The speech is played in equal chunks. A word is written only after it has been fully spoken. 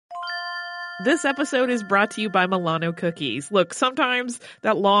This episode is brought to you by Milano Cookies. Look, sometimes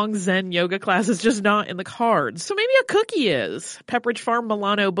that long Zen yoga class is just not in the cards, so maybe a cookie is. Pepperidge Farm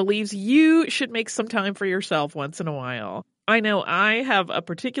Milano believes you should make some time for yourself once in a while. I know I have a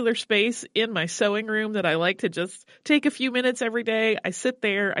particular space in my sewing room that I like to just take a few minutes every day. I sit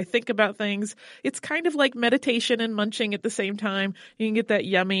there, I think about things. It's kind of like meditation and munching at the same time. You can get that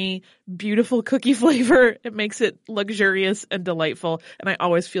yummy, beautiful cookie flavor. It makes it luxurious and delightful, and I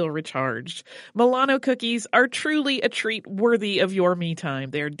always feel recharged. Milano cookies are truly a treat worthy of your me time.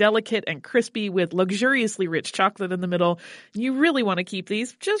 They're delicate and crispy with luxuriously rich chocolate in the middle. You really want to keep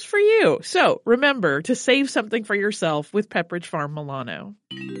these just for you. So remember to save something for yourself with Pepperidge Farm Milano.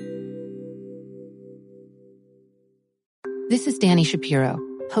 This is Dani Shapiro,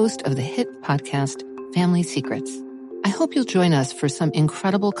 host of the hit podcast Family Secrets. I hope you'll join us for some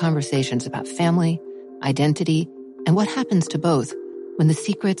incredible conversations about family, identity, and what happens to both when the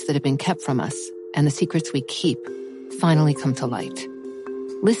secrets that have been kept from us and the secrets we keep finally come to light.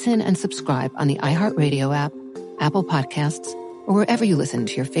 Listen and subscribe on the iHeartRadio app, Apple Podcasts, or wherever you listen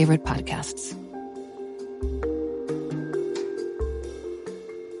to your favorite podcasts.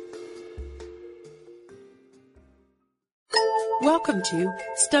 Welcome to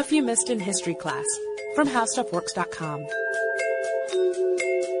Stuff You Missed in History Class from HowStuffWorks.com.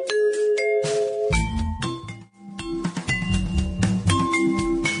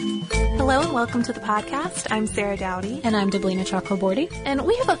 Hello and welcome to the podcast. I'm Sarah Dowdy. And I'm Deblina Chakraborty. And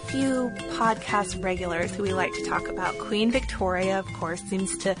we have a few podcast regulars who we like to talk about. Queen Victoria, of course,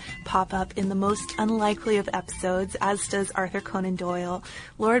 seems to pop up in the most unlikely of episodes, as does Arthur Conan Doyle.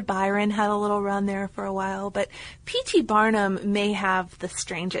 Lord Byron had a little run there for a while, but P.T. Barnum may have the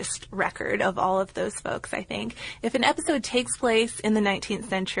strangest record of all of those folks, I think. If an episode takes place in the 19th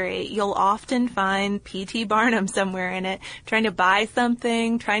century, you'll often find P.T. Barnum somewhere in it, trying to buy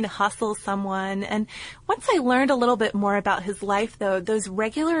something, trying to hustle someone. And once I learned a little bit more about his life, though, those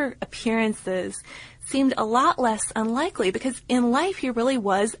regular appearances seemed a lot less unlikely, because in life he really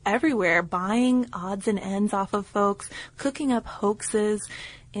was everywhere, buying odds and ends off of folks, cooking up hoaxes,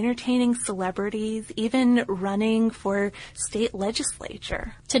 entertaining celebrities, even running for state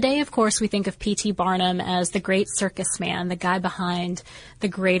legislature. Today, of course, we think of P.T. Barnum as the great circus man, the guy behind the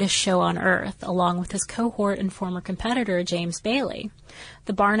greatest show on earth, along with his cohort and former competitor, James Bailey.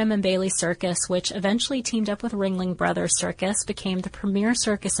 The Barnum and Bailey Circus, which eventually teamed up with Ringling Brothers Circus, became the premier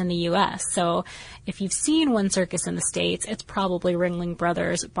circus in the U.S. So if you've seen one circus in the States, it's probably Ringling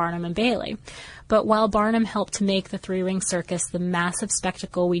Brothers, Barnum and Bailey. But while Barnum helped to make the three-ring circus the massive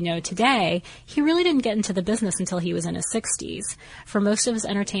spectacle we know today, he really didn't get into the business until he was in his 60s. For most of his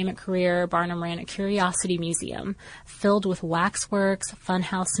entertainment career, Barnum ran a curiosity museum filled with waxworks,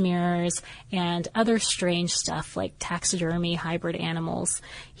 funhouse mirrors, and other strange stuff like taxidermy, hybrid animals.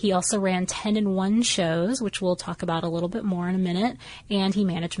 He also ran 10-in-1 shows, which we'll talk about a little bit more in a minute, and he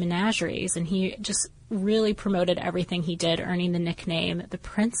managed menageries, and he just really promoted everything he did, earning the nickname the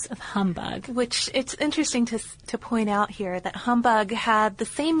Prince of Humbug. Which it's interesting to point out here that humbug had the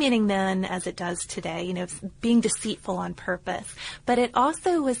same meaning then as it does today, you know, being deceitful on purpose. But it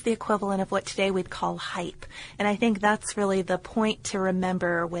also was the equivalent of what today we'd call hype. And I think that's really the point to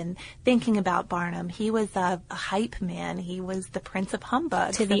remember when thinking about Barnum. He was a hype man. He was the Prince of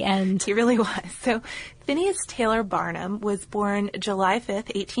Humbug. To the end. He really was. So Phineas Taylor Barnum was born July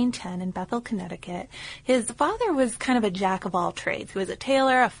 5th, 1810 in Bethel, Connecticut. His father was kind of a jack of all trades. He was a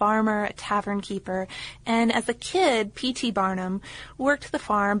tailor, a farmer, a tavern keeper, and as a kid, P.T. Barnum worked the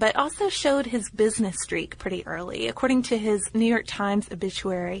farm but also showed his business streak pretty early. According to his New York Times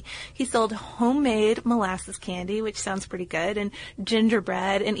obituary, he sold homemade molasses candy, which sounds pretty good, and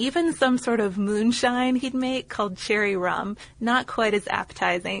gingerbread, and even some sort of moonshine he'd make called cherry rum. Not quite as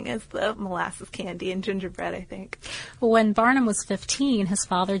appetizing as the molasses candy and gingerbread, I think. When Barnum was 15, his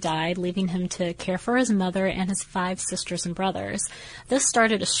father died, leaving him to care for his mother and his 5 sisters and brothers. This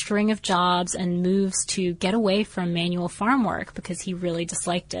started a string of jobs and moves to get away from manual farm work because he really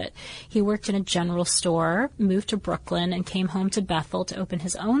disliked it. He worked in a general store, moved to Brooklyn, and came home to Bethel to open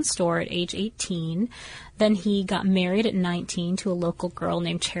his own store at age 18. Then he got married at 19 to a local girl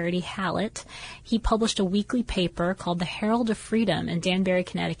named Charity Hallett. He published a weekly paper called the Herald of Freedom in Danbury,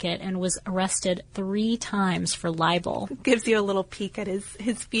 Connecticut, and was arrested 3 times for libel. Gives you a little peek at his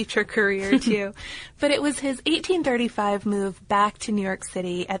future career, too. But it was his 1835 move back to New York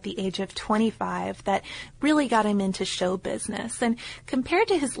City at the age of 25 that really got him into show business. And compared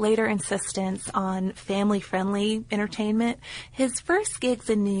to his later insistence on family-friendly entertainment, his first gigs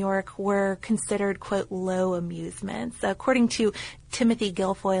in New York were considered, quote, low amusements. According to Timothy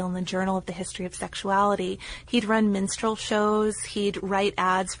Guilfoyle in the Journal of the History of Sexuality. He'd run minstrel shows. He'd write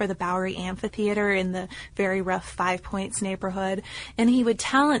ads for the Bowery Amphitheater in the very rough Five Points neighborhood. And he would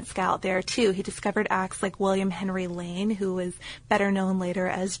talent scout there, too. He discovered acts like William Henry Lane, who was better known later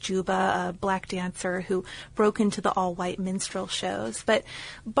as Juba, a black dancer who broke into the all-white minstrel shows. But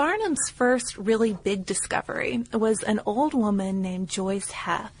Barnum's first really big discovery was an old woman named Joyce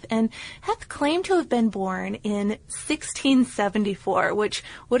Heth. And Heth claimed to have been born in 1674, which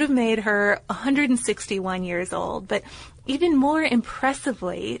would have made her 161 years old. But even more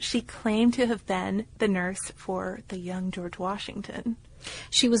impressively, she claimed to have been the nurse for the young George Washington.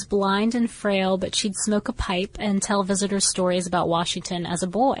 She was blind and frail, but she'd smoke a pipe and tell visitors stories about Washington as a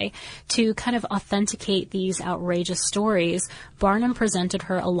boy. To kind of authenticate these outrageous stories, Barnum presented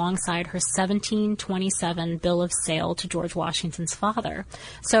her alongside her 1727 bill of sale to George Washington's father.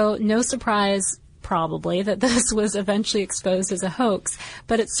 So no surprise, probably, that this was eventually exposed as a hoax,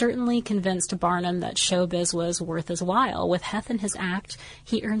 but it certainly convinced Barnum that showbiz was worth his while. With Heth in his act,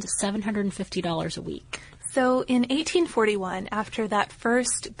 he earned $750 a week. So in 1841, after that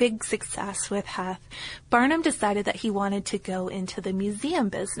first big success with Heth, Barnum decided that he wanted to go into the museum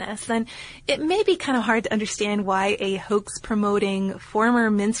business. And it may be kind of hard to understand why a hoax-promoting former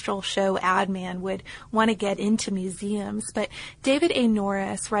minstrel show ad man would want to get into museums. But David A.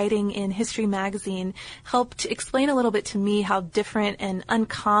 Norris, writing in History Magazine, helped explain a little bit to me how different and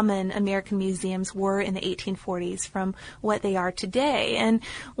uncommon American museums were in the 1840s from what they are today. And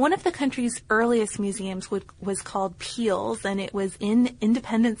one of the country's earliest museums was called Peale's, and it was in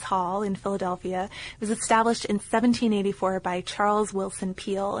Independence Hall in Philadelphia. It was established in 1784 by Charles Wilson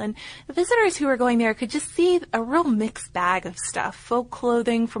Peale, and visitors who were going there could just see a real mixed bag of stuff. Folk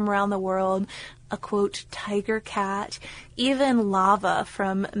clothing from around the world, a, quote, tiger cat, even lava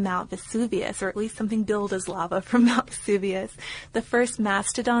from Mount Vesuvius, or at least something billed as lava from Mount Vesuvius. The first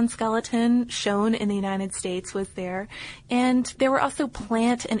mastodon skeleton shown in the United States was there. And there were also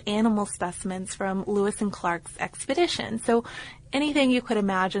plant and animal specimens from Lewis and Clark's expedition. So anything you could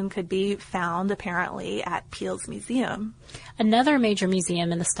imagine could be found, apparently, at Peale's Museum. Another major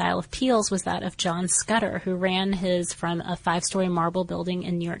museum in the style of Peale's was that of John Scudder, who ran his from a 5-story marble building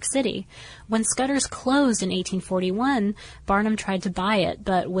in New York City. When Scudder's closed in 1841, Barnum tried to buy it,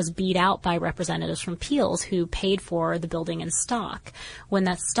 but was beat out by representatives from Peale's, who paid for the building in stock. When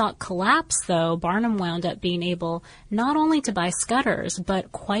that stock collapsed, though, Barnum wound up being able not only to buy Scudder's,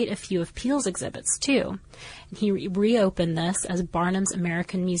 but quite a few of Peale's exhibits, too. He reopened this as Barnum's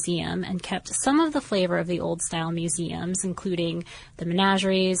American Museum and kept some of the flavor of the old-style museums, including the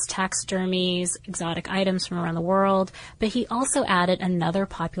menageries, taxidermies, exotic items from around the world, but he also added another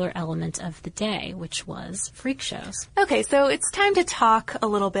popular element of the day, which was freak shows. Okay, so it's time to talk a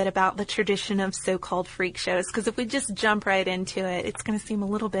little bit about the tradition of so-called freak shows, because if we just jump right into it, it's going to seem a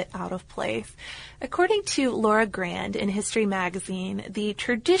little bit out of place. According to Laura Grand in History Magazine, the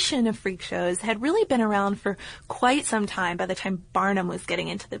tradition of freak shows had really been around for quite some time by the time Barnum was getting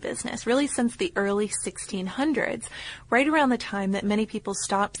into the business, really since the early 1600s, right around the time that many people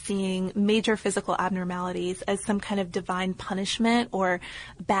stopped seeing major physical abnormalities as some kind of divine punishment or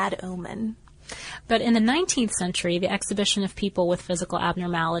bad omen. But in the 19th century, the exhibition of people with physical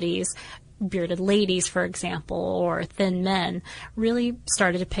abnormalities, bearded ladies, for example, or thin men, really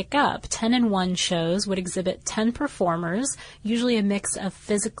started to pick up. 10-in-1 shows would exhibit 10 performers, usually a mix of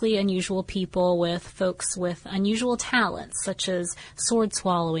physically unusual people with folks with unusual talents, such as sword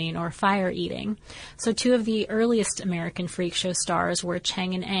swallowing or fire eating. So two of the earliest American freak show stars were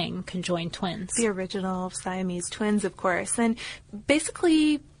Chang and Eng, conjoined twins. The original Siamese twins, of course. And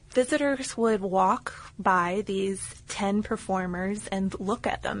basically, visitors would walk by these 10 performers and look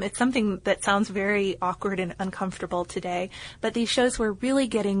at them. It's something that sounds very awkward and uncomfortable today, but these shows were really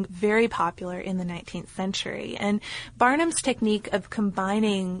getting very popular in the 19th century. And Barnum's technique of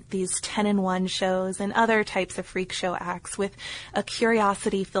combining these 10-in-1 shows and other types of freak show acts with a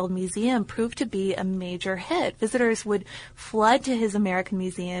curiosity-filled museum proved to be a major hit. Visitors would flood to his American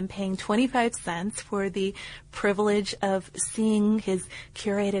Museum, paying 25 cents for the privilege of seeing his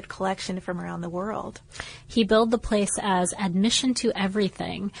curated collection from around the world. He billed the place as admission to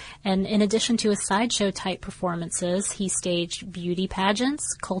everything, and in addition to his sideshow-type performances, he staged beauty pageants,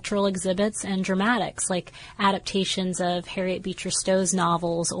 cultural exhibits, and dramatics, like adaptations of Harriet Beecher Stowe's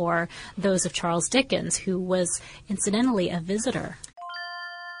novels or those of Charles Dickens, who was incidentally a visitor.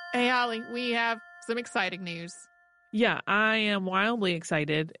 Hey, Holly, we have some exciting news. Yeah, I am wildly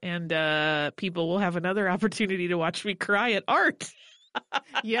excited, and people will have another opportunity to watch me cry at art.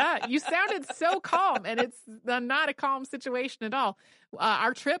 Yeah, you sounded so calm, and it's not a calm situation at all.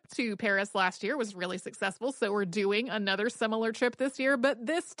 Our trip to Paris last year was really successful, so we're doing another similar trip this year, but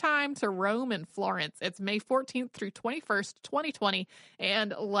this time to Rome and Florence. It's May 14th through 21st, 2020,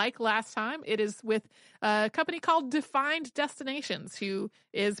 and like last time, it is with a company called Defined Destinations, who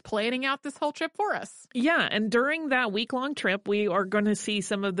is planning out this whole trip for us. Yeah, and during that week-long trip, we are going to see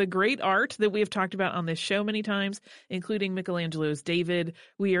some of the great art that we have talked about on this show many times, including Michelangelo's David.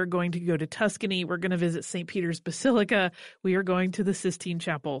 We are going to go to Tuscany. We're going to visit St. Peter's Basilica. We are going to the Sistine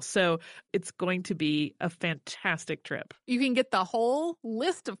Chapel. So it's going to be a fantastic trip. You can get the whole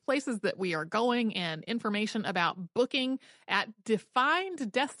list of places that we are going and information about booking at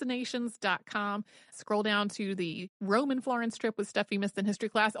defineddestinations.com. Scroll down to the Rome and Florence trip with stuff you missed in history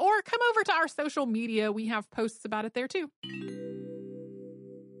class, or come over to our social media. We have posts about it there too.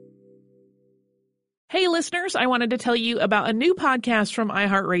 Hey listeners, I wanted to tell you about a new podcast from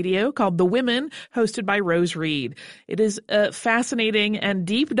iHeartRadio called The Women, hosted by Rose Reed. It is a fascinating and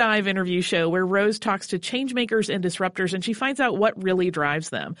deep dive interview show where Rose talks to changemakers and disruptors, and she finds out what really drives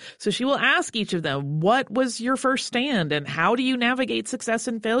them. So she will ask each of them, what was your first stand, and how do you navigate success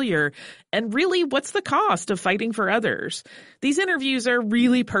and failure? And really, what's the cost of fighting for others? These interviews are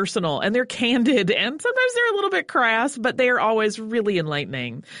really personal, and they're candid, and sometimes they're a little bit crass, but they are always really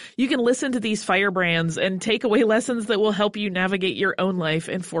enlightening. You can listen to these firebrands and take away lessons that will help you navigate your own life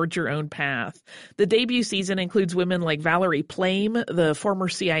and forge your own path. The debut season includes women like Valerie Plame, the former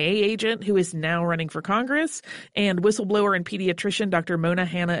CIA agent who is now running for Congress, and whistleblower and pediatrician Dr. Mona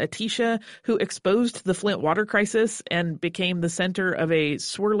Hanna-Attisha, who exposed the Flint water crisis and became the center of a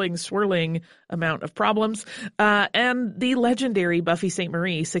swirling amount of problems, and the legendary Buffy St.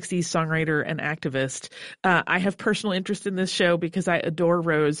 Marie, 60s songwriter and activist. I have personal interest in this show because I adore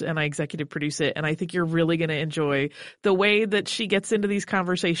Rose and I executive produce it, and I think you're really going to enjoy the way that she gets into these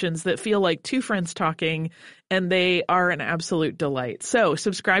conversations that feel like two friends talking, and they are an absolute delight. So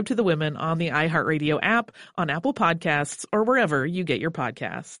subscribe to The Women on the iHeartRadio app, on Apple Podcasts, or wherever you get your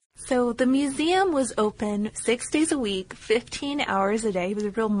podcasts. So the museum was open 6 days a week, 15 hours a day. He was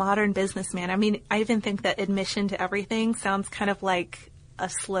a real modern businessman. I mean, I even think that admission to everything sounds kind of like a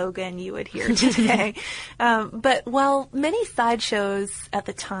slogan you would hear today. But while many sideshows at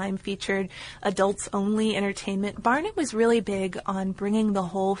the time featured adults-only entertainment, Barnum was really big on bringing the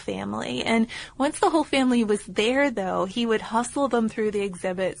whole family. And once the whole family was there, though, he would hustle them through the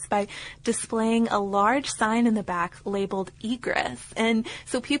exhibits by displaying a large sign in the back labeled egress. And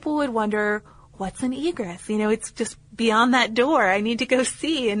so people would wonder, what's an egress? You know, it's just beyond that door. I need to go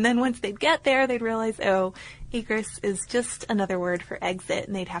see. And then once they'd get there, they'd realize, oh, egress is just another word for exit,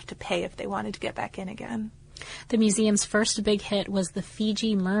 and they'd have to pay if they wanted to get back in again. The museum's first big hit was the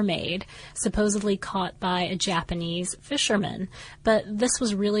Fiji mermaid, supposedly caught by a Japanese fisherman. But this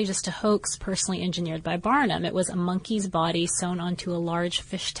was really just a hoax personally engineered by Barnum. It was a monkey's body sewn onto a large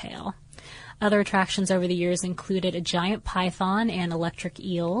fishtail. Other attractions over the years included a giant python and electric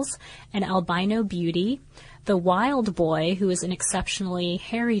eels, an albino beauty, the wild boy, who is an exceptionally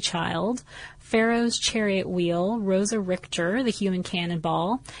hairy child, Pharaoh's chariot wheel, Rosa Richter, the human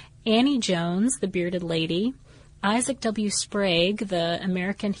cannonball, Annie Jones, the bearded lady, Isaac W. Sprague, the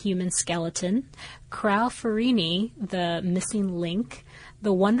American human skeleton, Crau Farini, the missing link,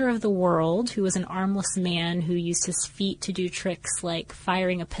 the wonder of the world, who was an armless man who used his feet to do tricks like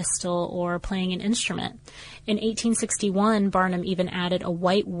firing a pistol or playing an instrument. In 1861, Barnum even added a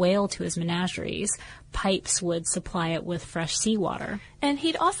white whale to his menageries. Pipes would supply it with fresh seawater. And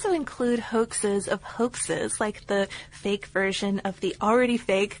he'd also include hoaxes of hoaxes, like the fake version of the already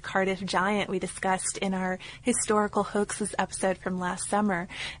fake Cardiff Giant we discussed in our historical hoaxes episode from last summer.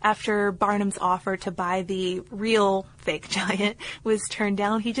 After Barnum's offer to buy the real fake giant was turned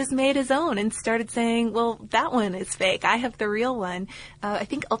down, he just made his own and started saying, well, that one is fake. I have the real one. I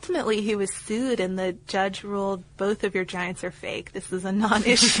think ultimately he was sued and the judge ruled both of your giants are fake. This is a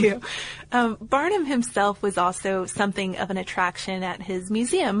non-issue. Barnum himself was also something of an attraction at his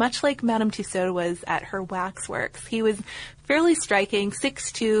museum, much like Madame Tussauds was at her waxworks. He was fairly striking,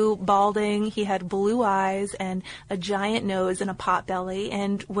 6'2", balding. He had blue eyes and a giant nose and a pot belly,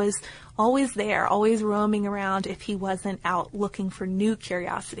 and was always there, always roaming around if he wasn't out looking for new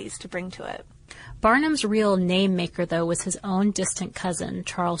curiosities to bring to it. Barnum's real name maker, though, was his own distant cousin,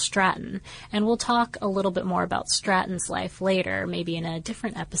 Charles Stratton, and we'll talk a little bit more about Stratton's life later, maybe in a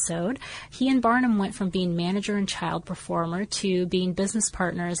different episode. He and Barnum went from being manager and child performer to being business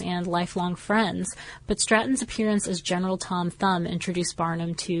partners and lifelong friends, but Stratton's appearance as General Tom Thumb introduced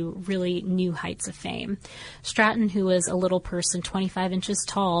Barnum to really new heights of fame. Stratton, who was a little person 25 inches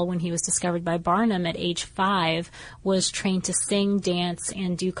tall when he was discovered by Barnum at age 5, was trained to sing, dance,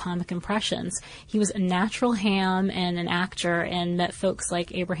 and do comic impressions. He was a natural ham and an actor and met folks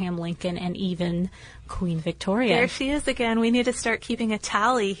like Abraham Lincoln and even Queen Victoria. There she is again. We need to start keeping a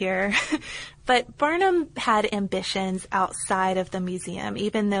tally here. But Barnum had ambitions outside of the museum,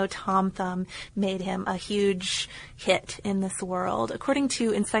 even though Tom Thumb made him a huge hit in this world. According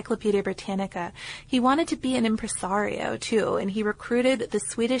to Encyclopedia Britannica, he wanted to be an impresario, too, and he recruited the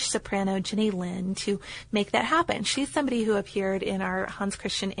Swedish soprano Jenny Lind to make that happen. She's somebody who appeared in our Hans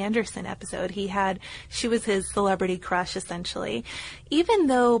Christian Andersen episode. She was his celebrity crush, essentially. Even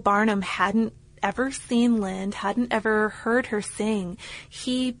though Barnum hadn't ever seen Lind, hadn't ever heard her sing,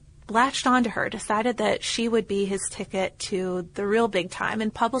 he latched onto her, decided that she would be his ticket to the real big time,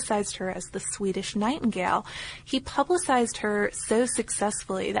 and publicized her as the Swedish Nightingale. He publicized her so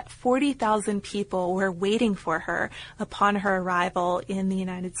successfully that 40,000 people were waiting for her upon her arrival in the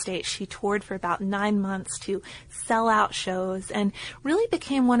United States. She toured for about 9 months to sell out shows and really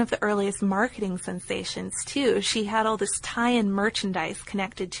became one of the earliest marketing sensations, too. She had all this tie-in merchandise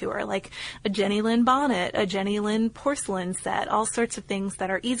connected to her, like a Jenny Lind bonnet, a Jenny Lind porcelain set, all sorts of things that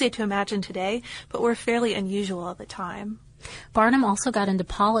are easy to imagine today, but were fairly unusual at the time. Barnum also got into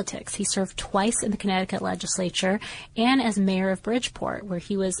politics. He served twice in the Connecticut legislature and as mayor of Bridgeport, where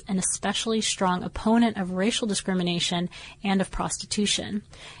he was an especially strong opponent of racial discrimination and of prostitution.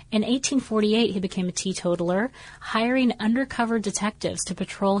 In 1848, he became a teetotaler, hiring undercover detectives to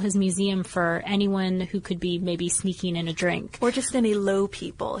patrol his museum for anyone who could be maybe sneaking in a drink. Or just any low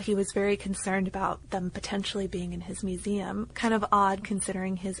people. He was very concerned about them potentially being in his museum. Kind of odd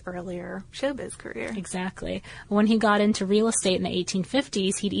considering his earlier showbiz career. Exactly. When he got into real estate in the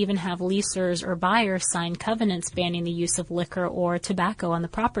 1850s, he'd even have leasers or buyers sign covenants banning the use of liquor or tobacco on the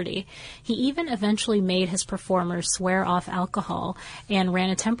property. He even eventually made his performers swear off alcohol and ran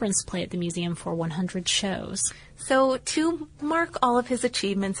a temperance play at the museum for 100 shows. So to mark all of his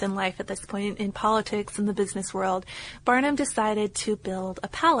achievements in life at this point in politics and the business world, Barnum decided to build a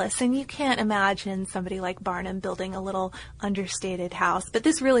palace. And you can't imagine somebody like Barnum building a little understated house, but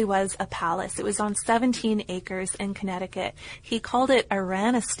this really was a palace. It was on 17 acres in Connecticut. He called it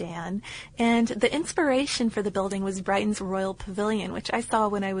Iranistan, and the inspiration for the building was Brighton's Royal Pavilion, which I saw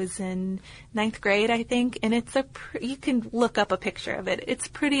when I was in 9th grade, I think, and you can look up a picture of it. It's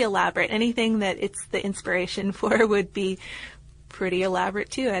pretty elaborate. Anything that it's the inspiration for would be pretty elaborate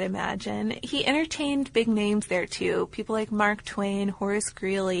too, I'd imagine. He entertained big names there too, people like Mark Twain, Horace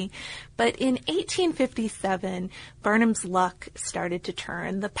Greeley. But in 1857, Barnum's luck started to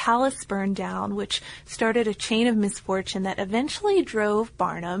turn. The palace burned down, which started a chain of misfortune that eventually drove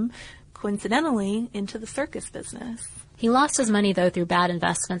Barnum, coincidentally, into the circus business. He lost his money, though, through bad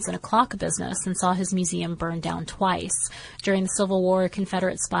investments in a clock business and saw his museum burned down twice. During the Civil War,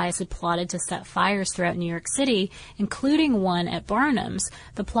 Confederate spies had plotted to set fires throughout New York City, including one at Barnum's.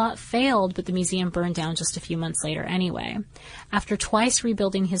 The plot failed, but the museum burned down just a few months later anyway. After twice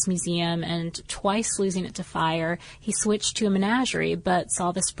rebuilding his museum and twice losing it to fire, he switched to a menagerie, but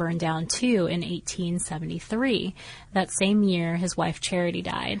saw this burn down too in 1873. That same year, his wife Charity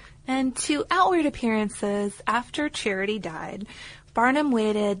died. And to outward appearances, after Charity died, Barnum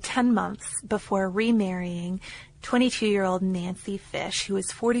waited 10 months before remarrying 22-year-old Nancy Fish, who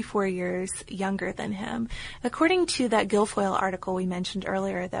was 44 years younger than him. According to that Guilfoyle article we mentioned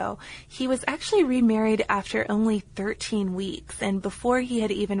earlier, though, he was actually remarried after only 13 weeks and before he had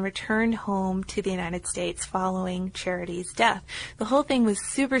even returned home to the United States following Charity's death. The whole thing was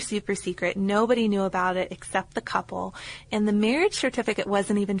super, super secret. Nobody knew about it except the couple, and the marriage certificate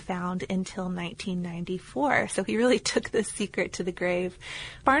wasn't even found until 1994, so he really took this secret to the grave.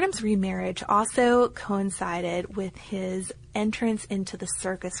 Barnum's remarriage also coincided with his entrance into the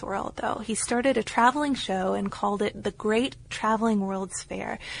circus world, though. He started a traveling show and called it the Great Traveling World's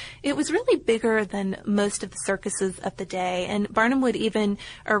Fair. It was really bigger than most of the circuses of the day, and Barnum would even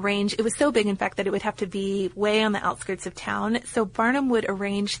arrange, it was so big, in fact, that it would have to be way on the outskirts of town, so Barnum would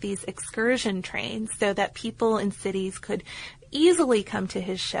arrange these excursion trains so that people in cities could easily come to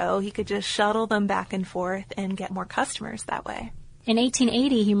his show. He could just shuttle them back and forth and get more customers that way. In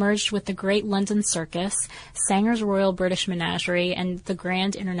 1880, he merged with the Great London Circus, Sanger's Royal British Menagerie, and the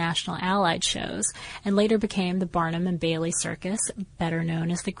Grand International Allied Shows, and later became the Barnum and Bailey Circus, better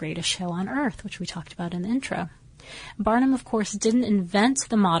known as the Greatest Show on Earth, which we talked about in the intro. Barnum, of course, didn't invent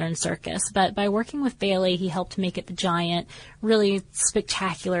the modern circus, but by working with Bailey, he helped make it the giant, really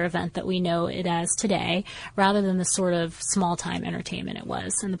spectacular event that we know it as today, rather than the sort of small-time entertainment it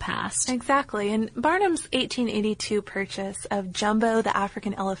was in the past. Exactly. And Barnum's 1882 purchase of Jumbo, the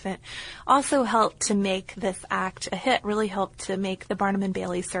African elephant, also helped to make this act a hit, really helped to make the Barnum and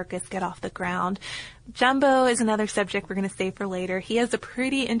Bailey Circus get off the ground. Jumbo is another subject we're going to save for later. He has a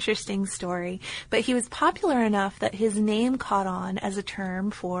pretty interesting story, but he was popular enough that his name caught on as a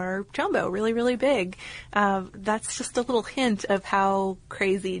term for Jumbo, really, really big. That's just a little hint of how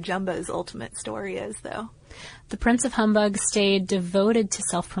crazy Jumbo's ultimate story is, though. The Prince of Humbug stayed devoted to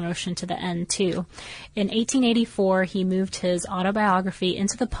self-promotion to the end, too. In 1884, he moved his autobiography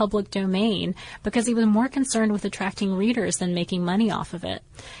into the public domain because he was more concerned with attracting readers than making money off of it.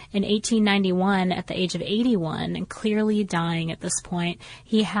 In 1891, at the age of 81, and clearly dying at this point,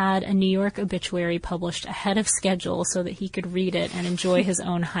 he had a New York obituary published ahead of schedule so that he could read it and enjoy his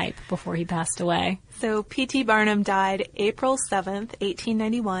own hype before he passed away. So P.T. Barnum died April 7th,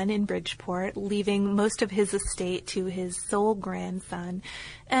 1891 in Bridgeport, leaving most of his estate to his sole grandson.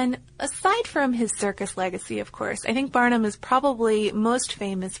 And aside from his circus legacy, of course, I think Barnum is probably most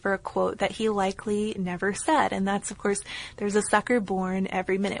famous for a quote that he likely never said. And that's, of course, "There's a sucker born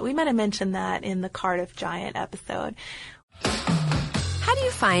every minute." We might have mentioned that in the Cardiff Giant episode. How do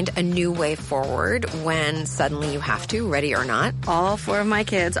you find a new way forward when suddenly you have to, ready or not? All 4 of my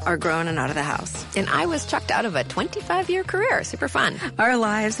kids are grown and out of the house. And I was chucked out of a 25-year career. Super fun. Our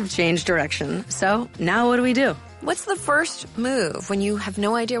lives have changed direction. So now what do we do? What's the first move when you have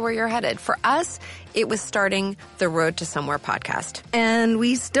no idea where you're headed? For us, it was starting the Road to Somewhere podcast. And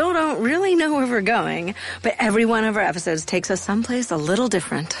we still don't really know where we're going, but every one of our episodes takes us someplace a little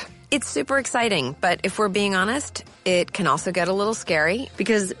different. It's super exciting, but if we're being honest, it can also get a little scary.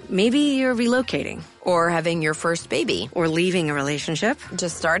 Because maybe you're relocating. Or having your first baby. Or leaving a relationship.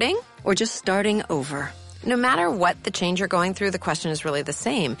 Just starting. Or just starting over. No matter what the change you're going through, the question is really the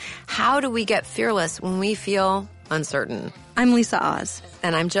same. How do we get fearless when we feel uncertain? I'm Lisa Oz.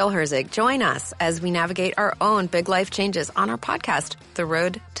 And I'm Jill Herzig. Join us as we navigate our own big life changes on our podcast, The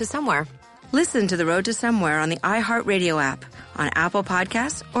Road to Somewhere. Listen to The Road to Somewhere on the iHeartRadio app, on Apple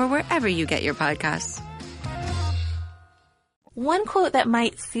Podcasts, or wherever you get your podcasts. One quote that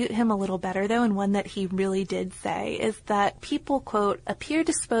might suit him a little better, though, and one that he really did say, is that people, quote, appear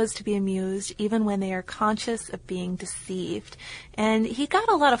disposed to be amused even when they are conscious of being deceived. And he got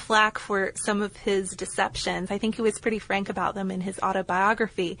a lot of flack for some of his deceptions. I think he was pretty frank about them in his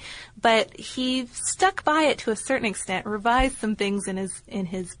autobiography. But he stuck by it to a certain extent, revised some things in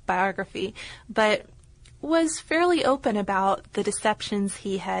his biography, but was fairly open about the deceptions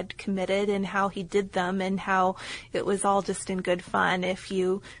he had committed and how he did them and how it was all just in good fun if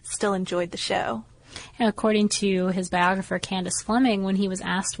you still enjoyed the show. And according to his biographer, Candace Fleming, when he was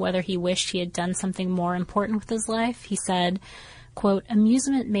asked whether he wished he had done something more important with his life, he said, quote,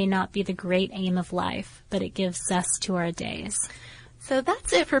 "Amusement may not be the great aim of life, but it gives zest to our days." So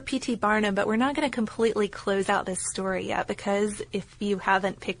that's it for P.T. Barnum, but we're not going to completely close out this story yet because if you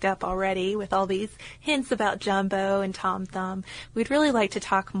haven't picked up already with all these hints about Jumbo and Tom Thumb, we'd really like to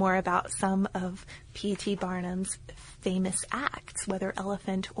talk more about some of P.T. Barnum's famous acts, whether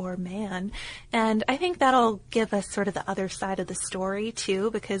elephant or man. And I think that'll give us sort of the other side of the story too,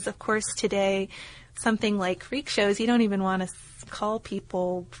 because of course today something like freak shows, you don't even want to call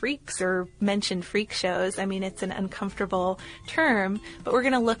people freaks or mention freak shows. I mean, it's an uncomfortable term, but we're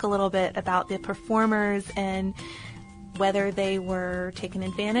going to look a little bit about the performers and whether they were taken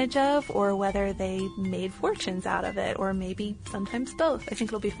advantage of or whether they made fortunes out of it, or maybe sometimes both. I think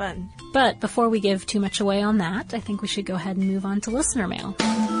it'll be fun. But before we give too much away on that, I think we should go ahead and move on to listener mail.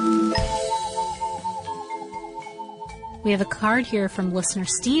 We have a card here from listener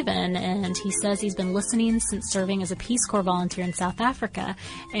Steven, and he says he's been listening since serving as a Peace Corps volunteer in South Africa,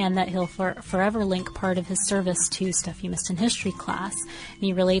 and that he'll forever link part of his service to Stuff You Missed in History class. And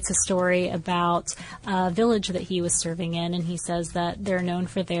he relates a story about a village that he was serving in, and he says that they're known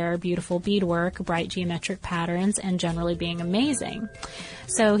for their beautiful beadwork, bright geometric patterns, and generally being amazing.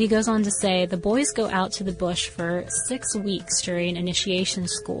 So he goes on to say, the boys go out to the bush for 6 weeks during initiation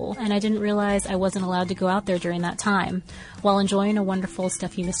school, and I didn't realize I wasn't allowed to go out there during that time. While enjoying a wonderful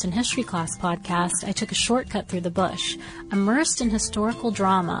Stuff You Missed in History Class podcast, I took a shortcut through the bush. Immersed in historical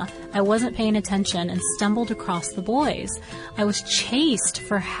drama, I wasn't paying attention and stumbled across the boys. I was chased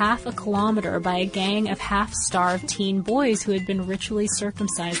for half a kilometer by a gang of half-starved teen boys who had been ritually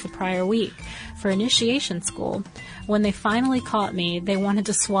circumcised the prior week for initiation school. When they finally caught me, they wanted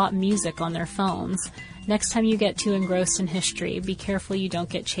to swap music on their phones. Next time you get too engrossed in history, be careful you don't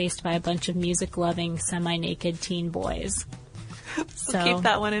get chased by a bunch of music-loving, semi-naked teen boys. So keep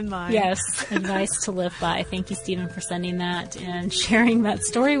that one in mind. Yes, advice to live by. Thank you, Stephen, for sending that and sharing that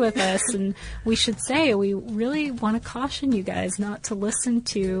story with us. And we should say, we really want to caution you guys not to listen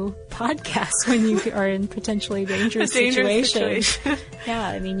to podcasts when you are in potentially dangerous situations. Yeah,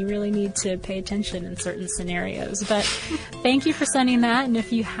 I mean, you really need to pay attention in certain scenarios. But thank you for sending that. And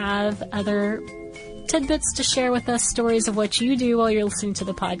if you have other tidbits to share with us, stories of what you do while you're listening to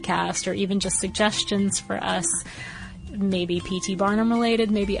the podcast, or even just suggestions for us, maybe P.T. Barnum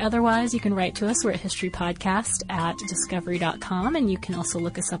related, maybe otherwise, you can write to us. We're at historypodcast@discovery.com, and you can also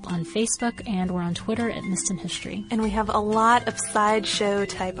look us up on Facebook, and we're on Twitter at Missed in History. And we have a lot of sideshow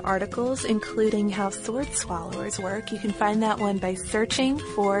type articles, including how sword swallowers work. You can find that one by searching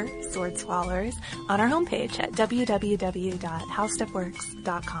for sword swallowers on our homepage at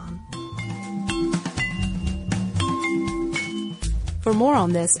www.howstuffworks.com. For more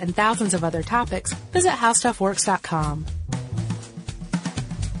on this and thousands of other topics, visit howstuffworks.com.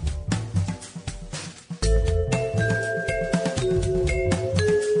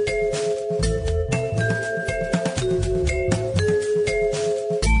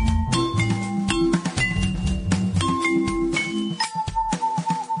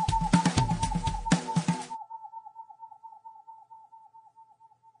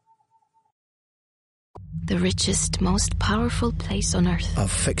 The richest, most powerful place on earth. A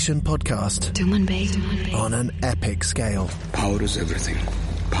fiction podcast. Tumen Bay. On an epic scale. Power is everything.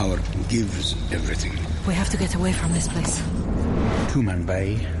 Power gives everything. We have to get away from this place. Tumen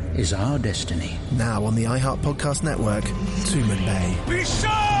Bay is our destiny. Now on the iHeart Podcast Network, Tumen Bay. Be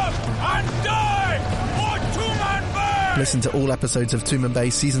sharp and die for Tumen Bay! Listen to all episodes of Tumen Bay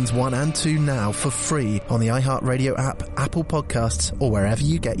Seasons 1 and 2 now for free on the iHeart Radio app, Apple Podcasts, or wherever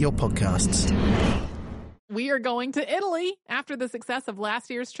you get your podcasts. We are going to Italy. After the success of last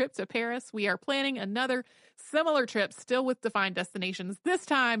year's trip to Paris, we are planning another similar trip, still with defined destinations, this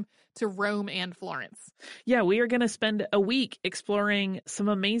time to Rome and Florence. Yeah, we are going to spend a week exploring some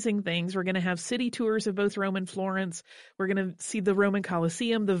amazing things. We're going to have city tours of both Rome and Florence. We're going to see the Roman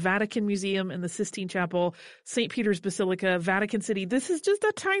Colosseum, the Vatican Museum, and the Sistine Chapel, St. Peter's Basilica, Vatican City. This is just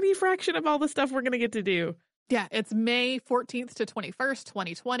a tiny fraction of all the stuff we're going to get to do. Yeah, it's May 14th to 21st,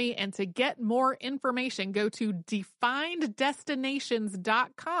 2020. And to get more information, go to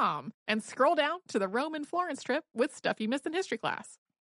defineddestinations.com and scroll down to the Rome and Florence trip with Stuff You Missed in History Class.